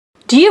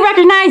Do you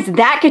recognize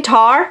that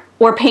guitar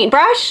or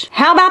paintbrush?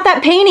 How about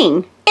that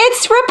painting?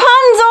 It's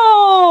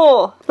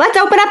Rapunzel! Let's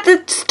open up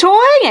this toy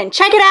and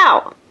check it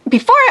out.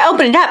 Before I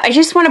open it up, I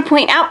just want to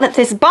point out that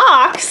this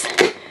box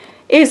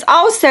is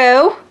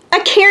also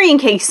a carrying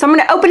case. So I'm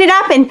going to open it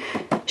up and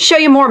show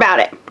you more about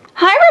it.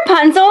 Hi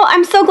Rapunzel,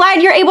 I'm so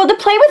glad you're able to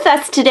play with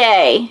us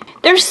today.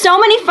 There's so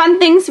many fun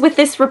things with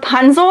this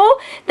Rapunzel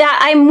that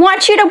I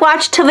want you to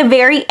watch till the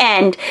very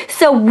end.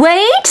 So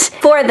wait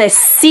for the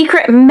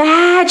secret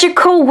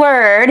magical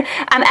word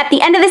at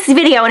the end of this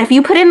video, and if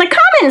you put in the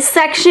comments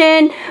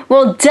section,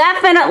 we'll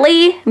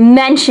definitely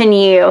mention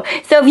you.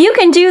 So if you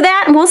can do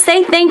that and we'll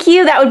say thank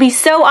you, that would be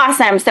so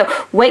awesome. So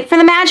wait for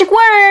the magic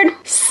word.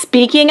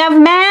 Speaking of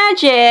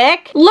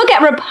magic, look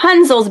at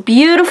Rapunzel's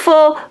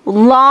beautiful,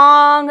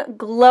 long,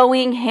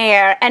 glowing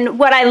hair. And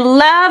what I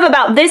love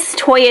about this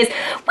toy is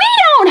we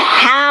don't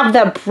have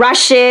the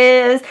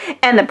brushes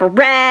and the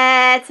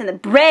barrettes and the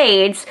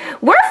braids.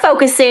 We're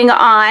focusing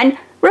on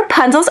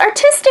Rapunzel's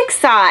artistic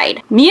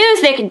side.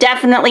 Music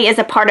definitely is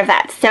a part of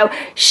that. So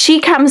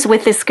she comes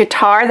with this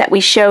guitar that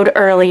we showed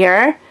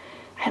earlier.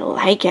 I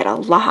like it a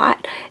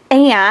lot.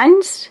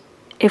 And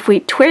if we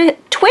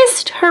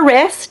twist her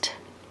wrist,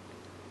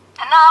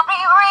 and I'll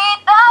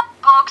reread the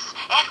books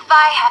if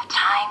I have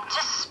time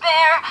to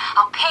spare.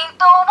 I'll paint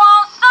the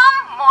walls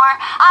some more.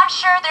 I'm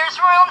sure there's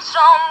room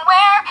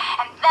somewhere.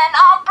 And then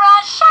I'll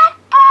brush and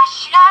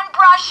brush and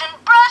brush and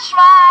brush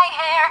my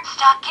hair.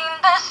 Stuck in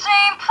the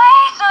same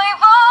place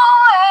I've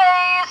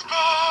always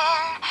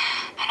been.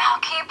 And I'll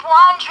keep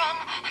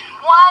wandering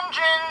and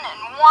wandering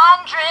and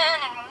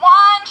wandering and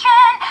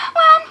wandering.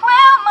 When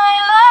will my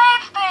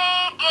life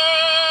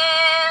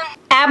begin?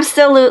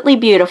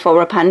 Absolutely beautiful,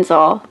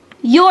 Rapunzel.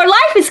 Your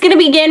life is going to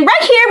begin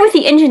right here with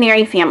the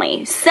engineering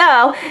family.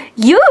 So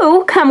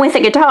you come with a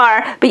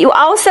guitar, but you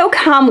also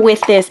come with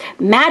this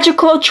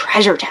magical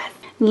treasure chest.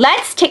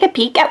 Let's take a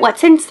peek at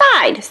what's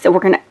inside. So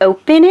we're going to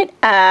open it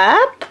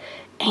up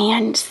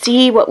and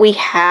see what we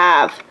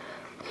have.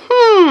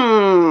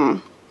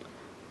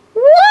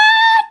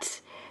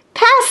 What?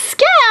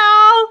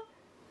 Pascal,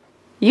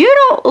 you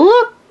don't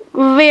look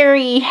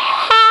very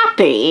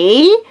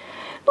happy.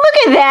 Look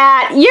at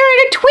that! You're in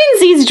a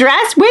twinsies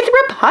dress with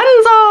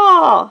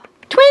Rapunzel!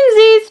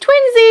 Twinsies,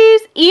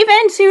 twinsies!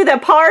 Even to the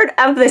part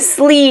of the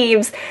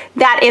sleeves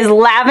that is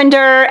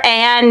lavender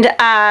and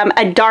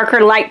a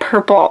darker light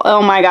purple.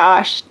 Oh my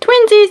gosh.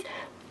 Twinsies!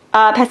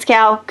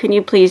 Pascal, can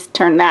you please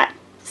turn that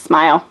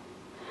smile?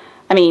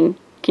 Can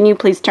you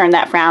please turn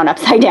that frown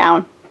upside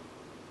down?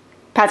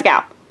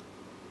 Pascal,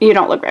 you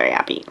don't look very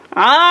happy.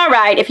 All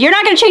right, if you're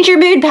not going to change your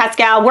mood,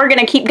 Pascal, we're going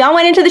to keep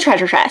going into the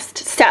treasure chest.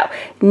 So,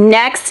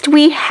 next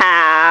we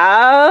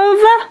have,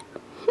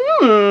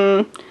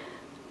 a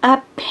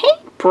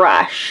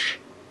paintbrush.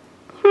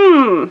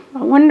 I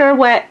wonder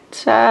what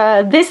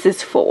this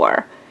is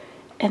for.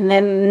 And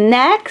then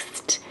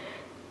next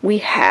we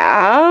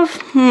have,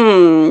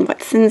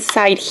 what's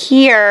inside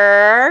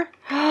here?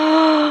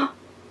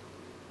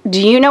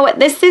 Do you know what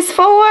this is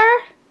for?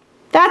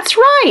 That's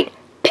right,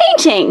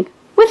 painting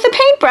with the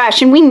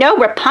paintbrush, and we know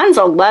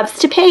Rapunzel loves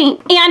to paint.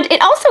 And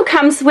it also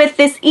comes with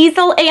this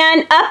easel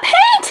and a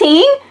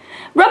painting.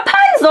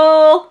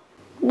 Rapunzel!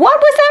 What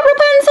was that,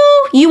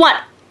 Rapunzel? You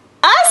want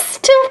us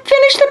to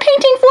finish the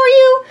painting for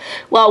you?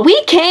 Well,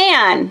 we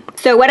can.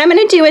 So what I'm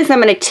going to do is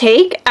I'm going to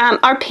take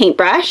our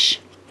paintbrush.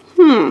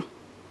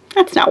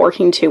 That's not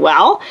working too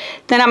well.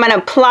 Then I'm going to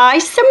apply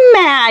some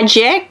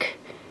magic.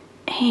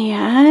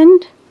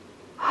 And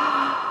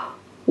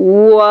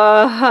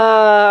whoa,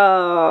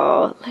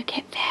 look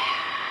at that.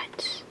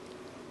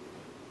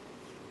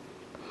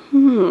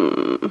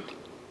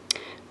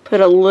 Put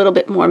a little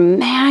bit more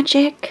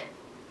magic.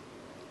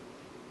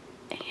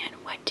 And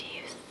what do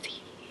you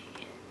see?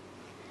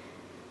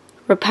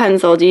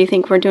 Rapunzel, do you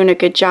think we're doing a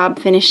good job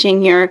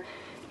finishing your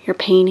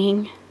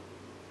painting?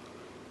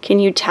 Can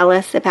you tell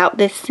us about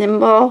this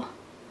symbol?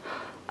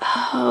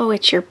 Oh,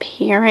 it's your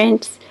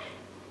parents'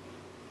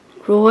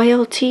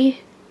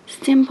 royalty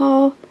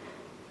symbol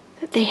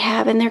that they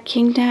have in their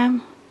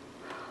kingdom.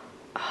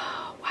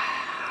 Oh,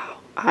 wow.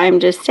 I'm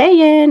just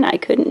saying, I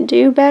couldn't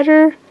do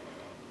better,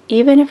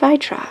 even if I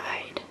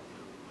tried.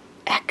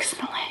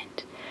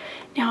 Excellent.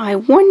 Now I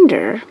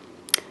wonder,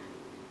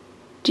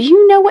 do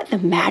you know what the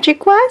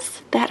magic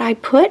was that I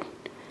put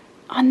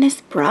on this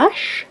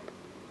brush?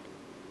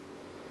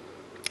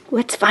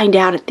 Let's find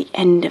out at the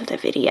end of the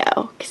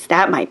video, because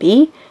that might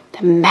be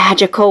the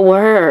magical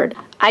word.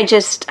 I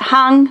just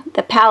hung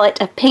the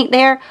palette of paint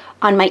there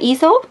on my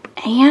easel,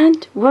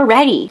 and we're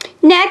ready.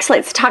 Next,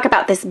 let's talk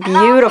about this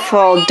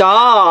beautiful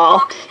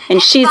doll,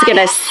 and she's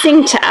gonna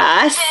sing to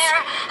us,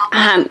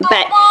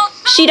 but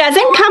she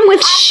doesn't come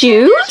with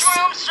shoes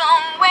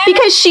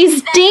because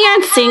she's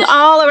dancing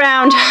all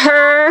around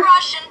her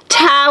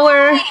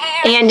tower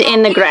and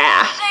in the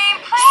grass.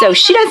 So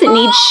she doesn't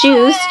need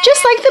shoes,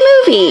 just like the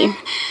movie. And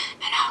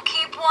I'll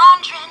keep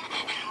wandering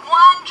and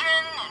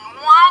wandering and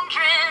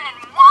wandering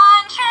and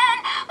wandering.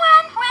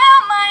 When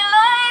will my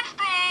life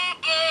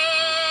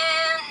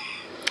begin?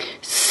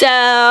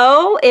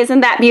 So, isn't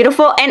that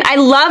beautiful? And I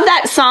love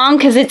that song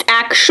because it's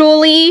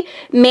actually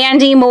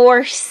Mandy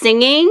Moore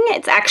singing.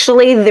 It's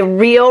actually the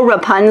real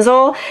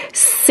Rapunzel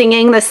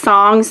singing the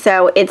song,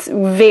 so it's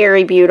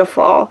very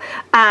beautiful.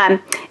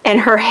 And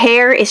her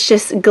hair is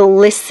just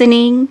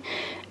glistening,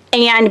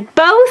 and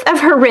both of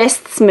her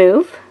wrists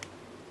move,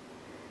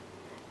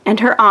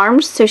 and her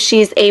arms, so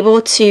she's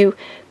able to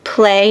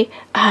play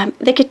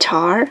the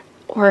guitar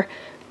or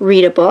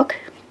read a book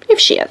if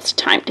she has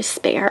time to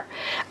spare.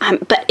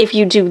 But if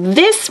you do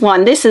this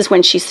one, this is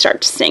when she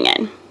starts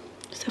singing.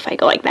 So if I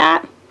go like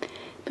that,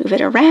 move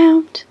it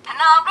around,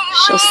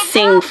 she'll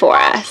sing for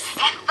us.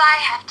 If I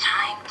have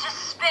time to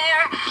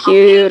spare,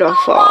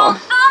 Beautiful.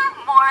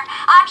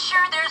 I'm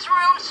sure there's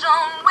room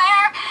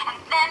somewhere,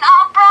 and then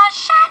I'll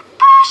brush and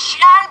brush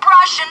and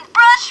brush and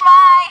brush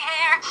my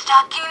hair,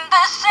 stuck in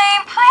the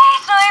same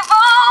place I've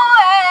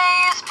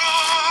always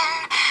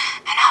been,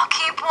 and I'll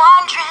keep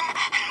wandering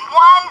and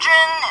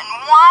wandering and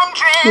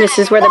wandering. This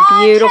is where the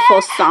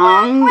beautiful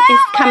song is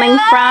coming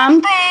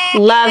from.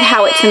 Love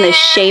how it's in the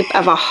shape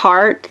of a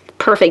heart.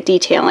 Perfect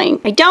detailing.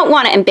 I don't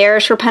want to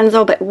embarrass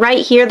Rapunzel, but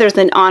right here there's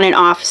an on and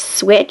off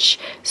switch,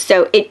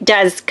 so it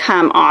does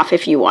come off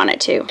if you want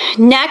it to.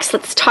 Next,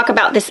 let's talk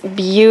about this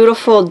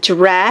beautiful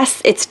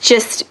dress. It's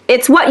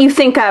what you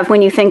think of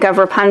when you think of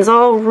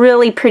Rapunzel.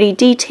 Really pretty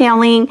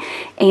detailing,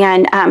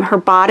 and her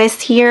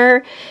bodice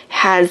here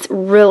has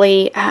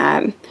really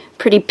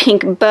pretty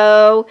pink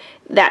bow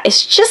that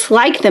is just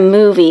like the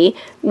movie,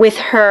 with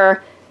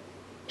her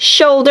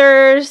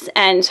shoulders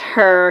and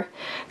her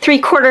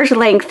 3/4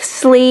 length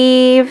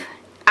sleeve.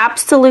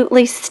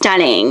 Absolutely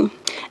stunning.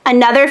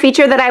 Another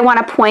feature that I want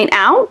to point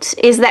out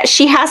is that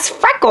she has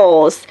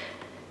freckles,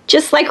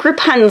 just like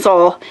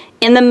Rapunzel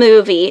in the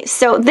movie.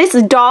 So this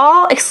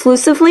doll,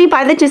 exclusively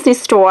by the Disney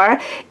Store,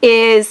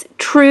 is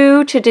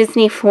true to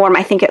Disney form.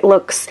 I think it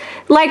looks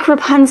like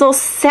Rapunzel,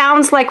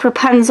 sounds like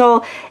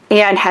Rapunzel,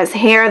 and has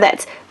hair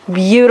that's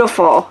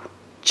beautiful,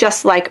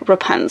 just like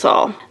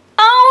Rapunzel.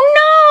 Oh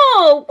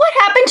no! What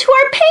happened to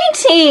our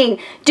painting?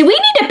 Do we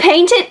need to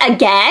paint it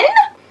again?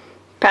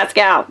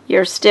 Pascal,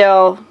 you're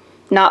still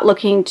not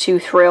looking too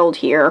thrilled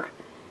here.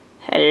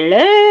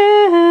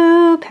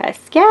 Hello,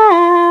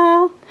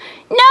 Pascal.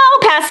 No,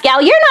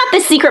 Pascal, you're not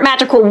the secret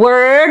magical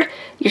word.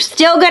 You're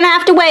still gonna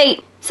have to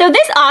wait. So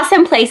this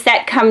awesome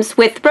playset comes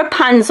with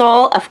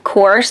Rapunzel, of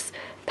course,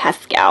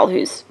 Pascal,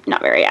 who's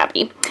not very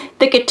happy,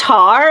 the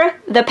guitar,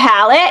 the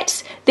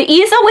palette, the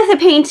easel with the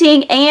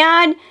painting,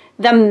 and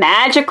the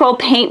magical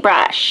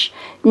paintbrush.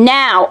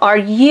 Now, are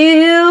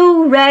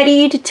you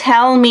ready to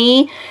tell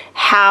me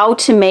how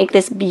to make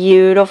this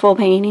beautiful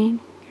painting?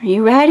 Are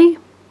you ready?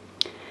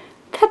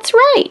 That's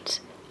right.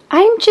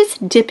 I'm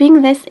just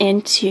dipping this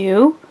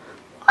into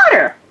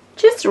water.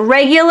 Just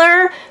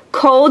regular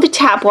cold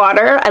tap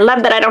water. I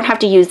love that I don't have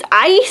to use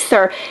ice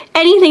or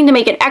anything to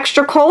make it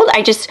extra cold.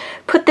 I just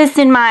put this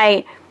in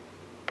my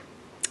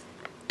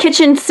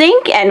kitchen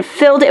sink and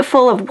filled it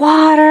full of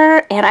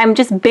water, and I'm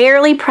just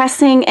barely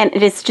pressing, and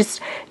it is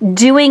just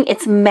doing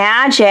its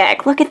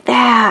magic. Look at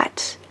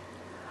that.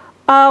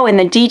 Oh, and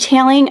the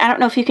detailing, I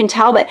don't know if you can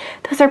tell, but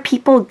those are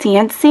people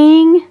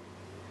dancing.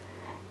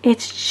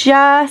 It's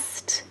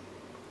just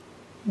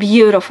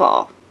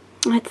beautiful.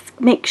 Let's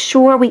make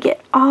sure we get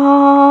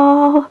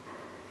all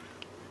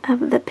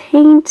of the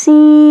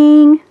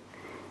painting.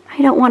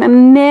 I don't want to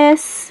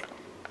miss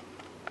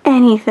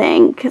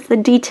anything because the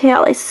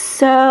detail is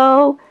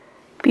so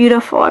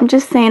beautiful. I'm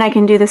just saying I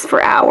can do this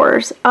for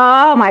hours.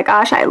 Oh my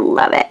gosh, I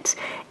love it.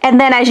 And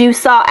then as you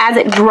saw, as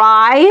it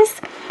dries,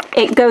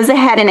 it goes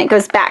ahead and it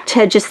goes back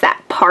to just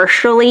that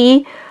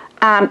partially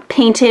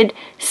painted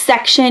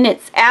section.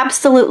 It's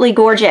absolutely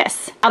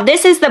gorgeous. Now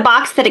this is the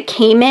box that it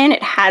came in.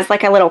 It has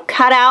like a little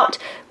cutout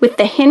with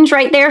the hinge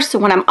right there. So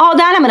when I'm all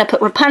done, I'm gonna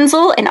put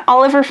Rapunzel and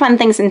all of her fun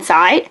things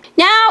inside.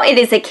 Now it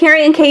is a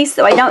carrying case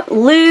so I don't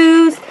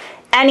lose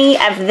any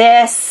of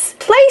this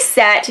play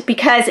set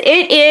because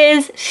it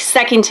is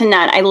second to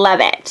none. I love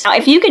it. Now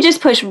if you could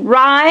just push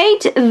right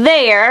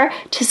there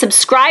to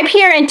subscribe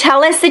here and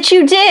tell us that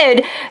you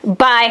did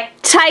by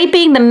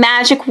typing the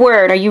magic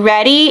word. Are you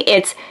ready?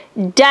 It's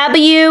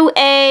W-A-T-E-R.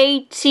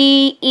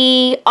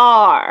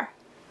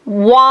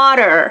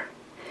 Water.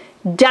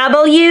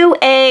 W-A-T-E-R.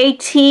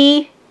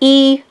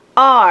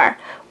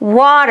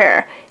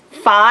 Water.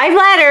 5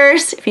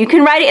 letters. If you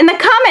can write it in the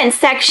comments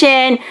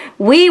section,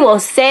 we will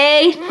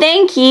say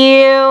thank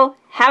you.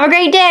 Have a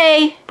great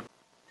day.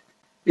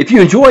 If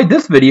you enjoyed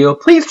this video,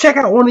 please check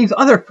out one of these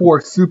other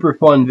 4 super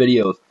fun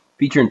videos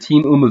featuring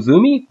Team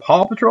Umizoomi,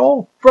 Paw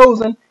Patrol,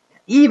 Frozen,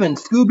 even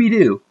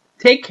Scooby-Doo.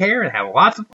 Take care and have lots of fun.